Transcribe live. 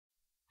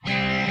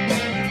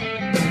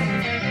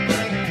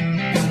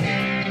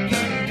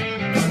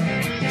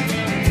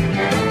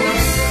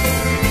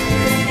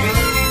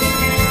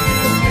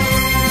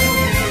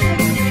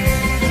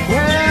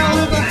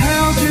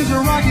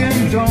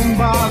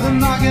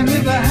rocking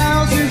if the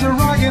house is a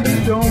rocking.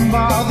 Don't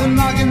bother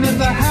knocking if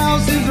the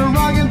house is a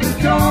rocking.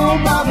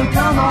 Don't bother,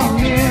 come on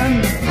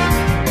in.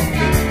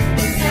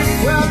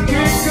 Well,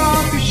 kick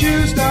off your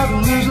shoes, start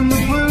losing the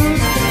blues.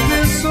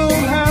 This old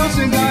house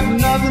ain't got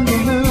nothing to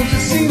lose.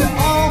 It's seen it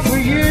all for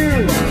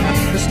years.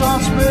 It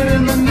starts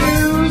spreading the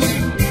news.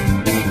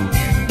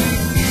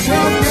 So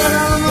get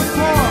out on the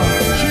floor,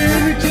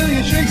 shake me till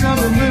you shake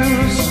something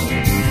loose.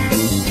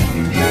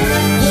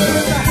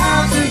 If the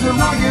house is a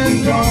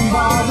rockin', don't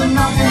bother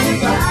knocking. If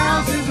the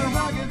house is a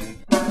rockin'.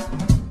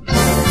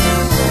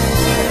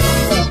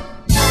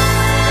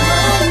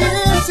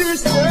 My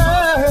sister,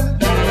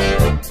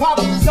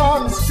 Papa's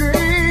on the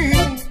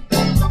street.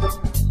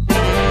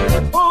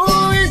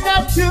 Oh, he's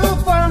not too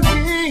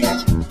funky,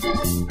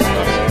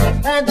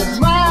 and his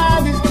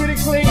mind is pretty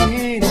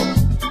clean.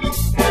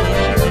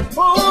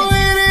 Oh,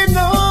 it ain't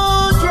no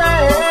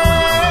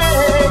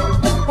drag.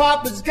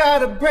 Papa's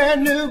got a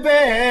brand new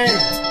bag.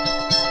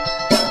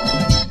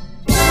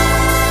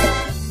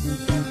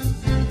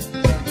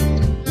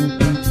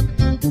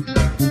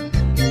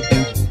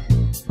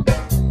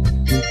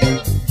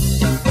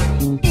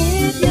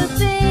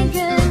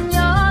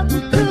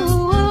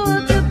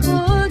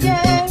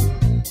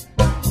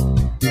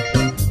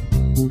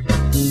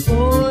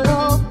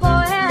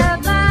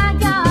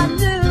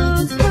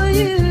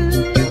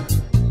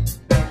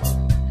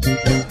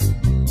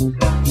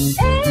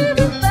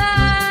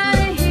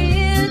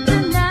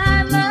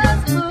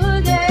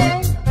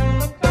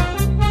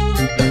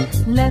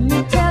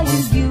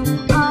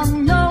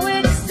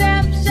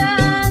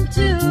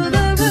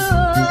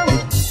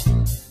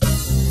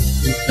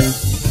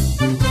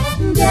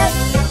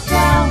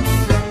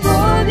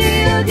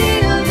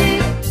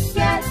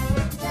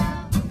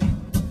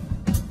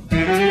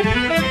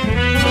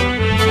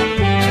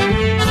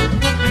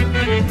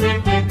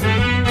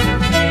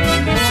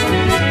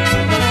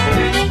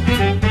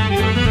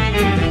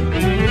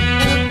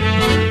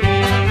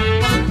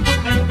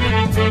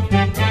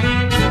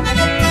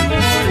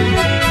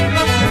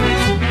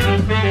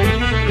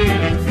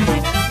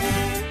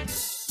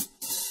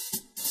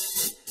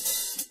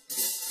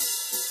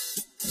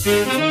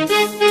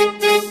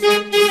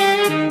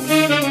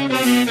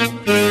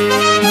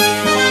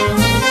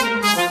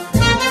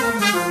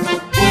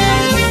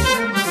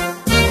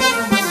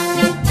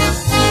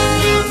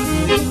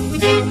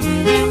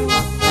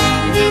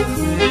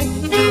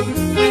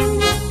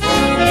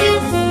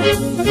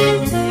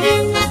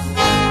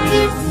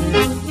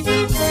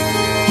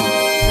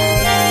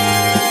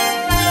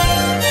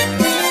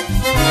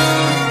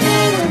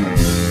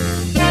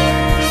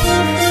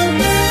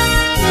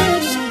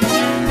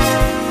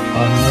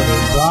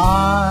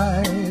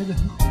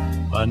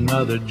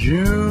 Another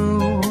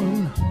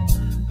June,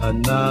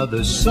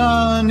 another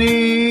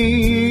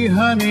sunny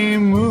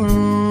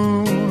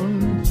honeymoon.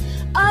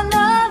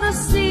 Another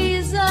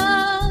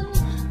season,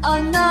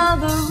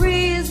 another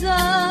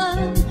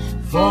reason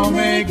for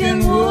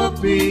making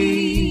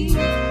whoopee. I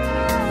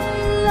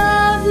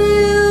love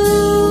you,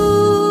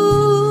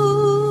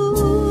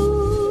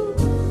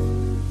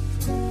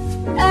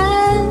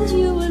 and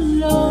you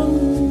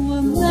alone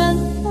were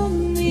meant for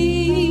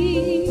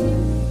me.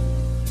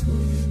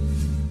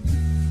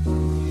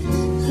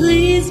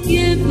 Please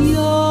give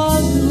your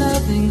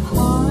loving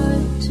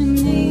heart to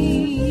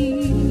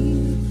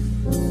me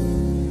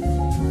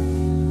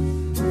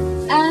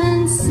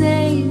and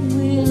say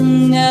we'll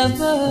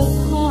never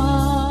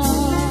part.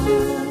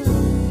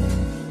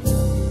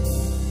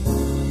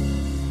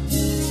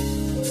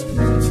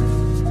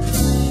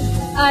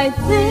 I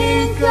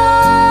think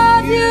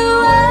of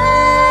you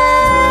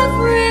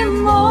every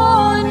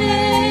morning,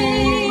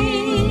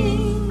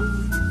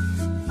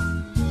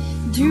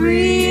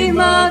 dream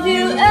of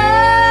you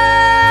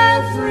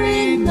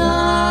every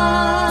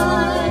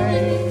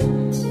night.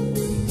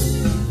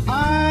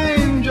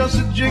 I'm just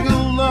a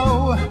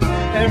gigolo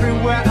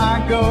everywhere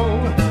I go.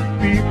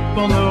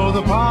 People know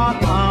the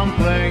part I'm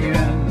playing.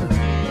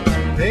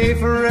 Pay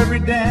for every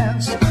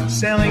dance,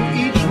 selling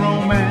each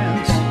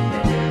romance.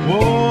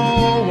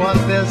 Whoa, what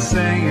they're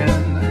saying.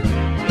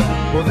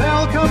 Well,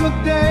 there'll come a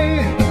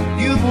day,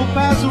 youth will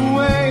pass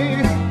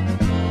away.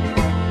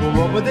 Well,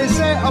 what would they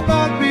say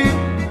about me?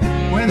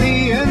 When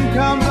the end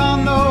comes, I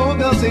know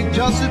they'll say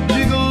just a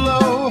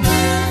gigolo.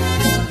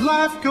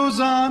 Life goes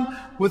on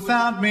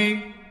without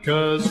me,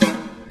 'cause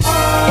I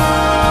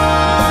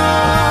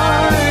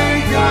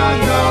got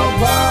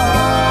nobody.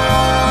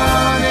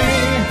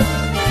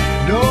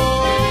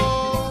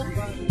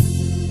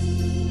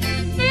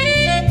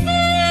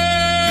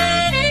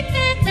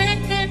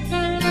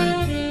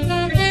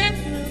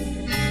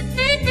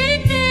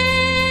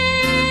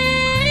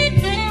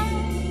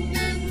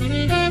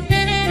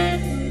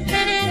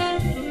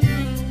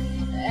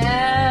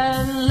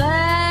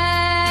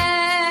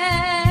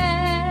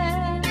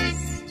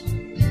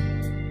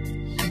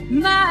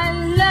 My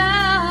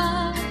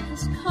love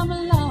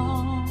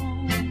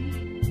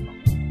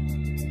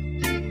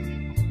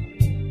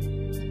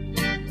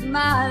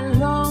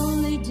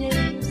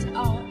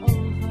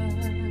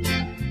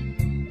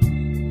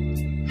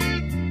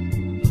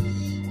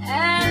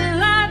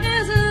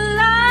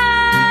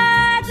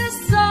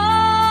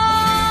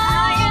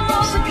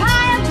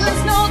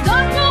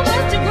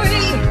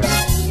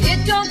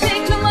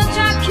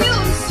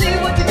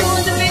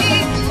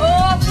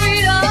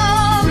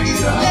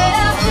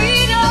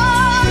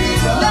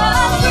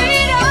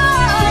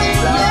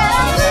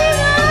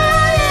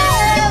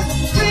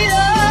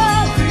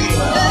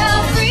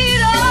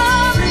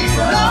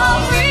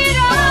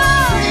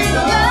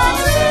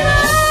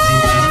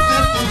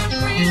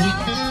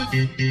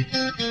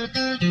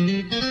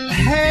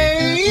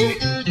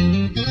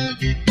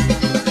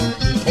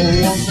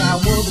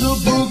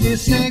lady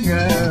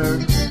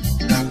singer,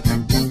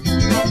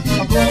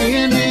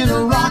 playing in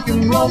a rock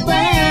and roll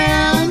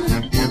band.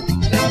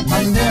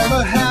 I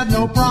never had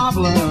no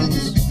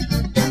problems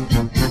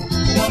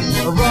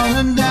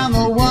running down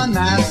the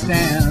one-night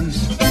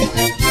stands.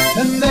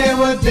 And they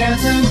were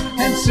dancing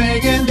and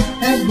singing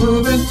and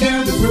moving to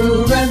the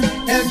groove,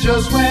 and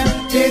just when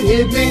it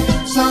hit me,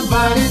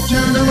 somebody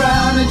turned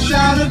around and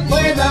shouted,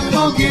 play that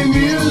funk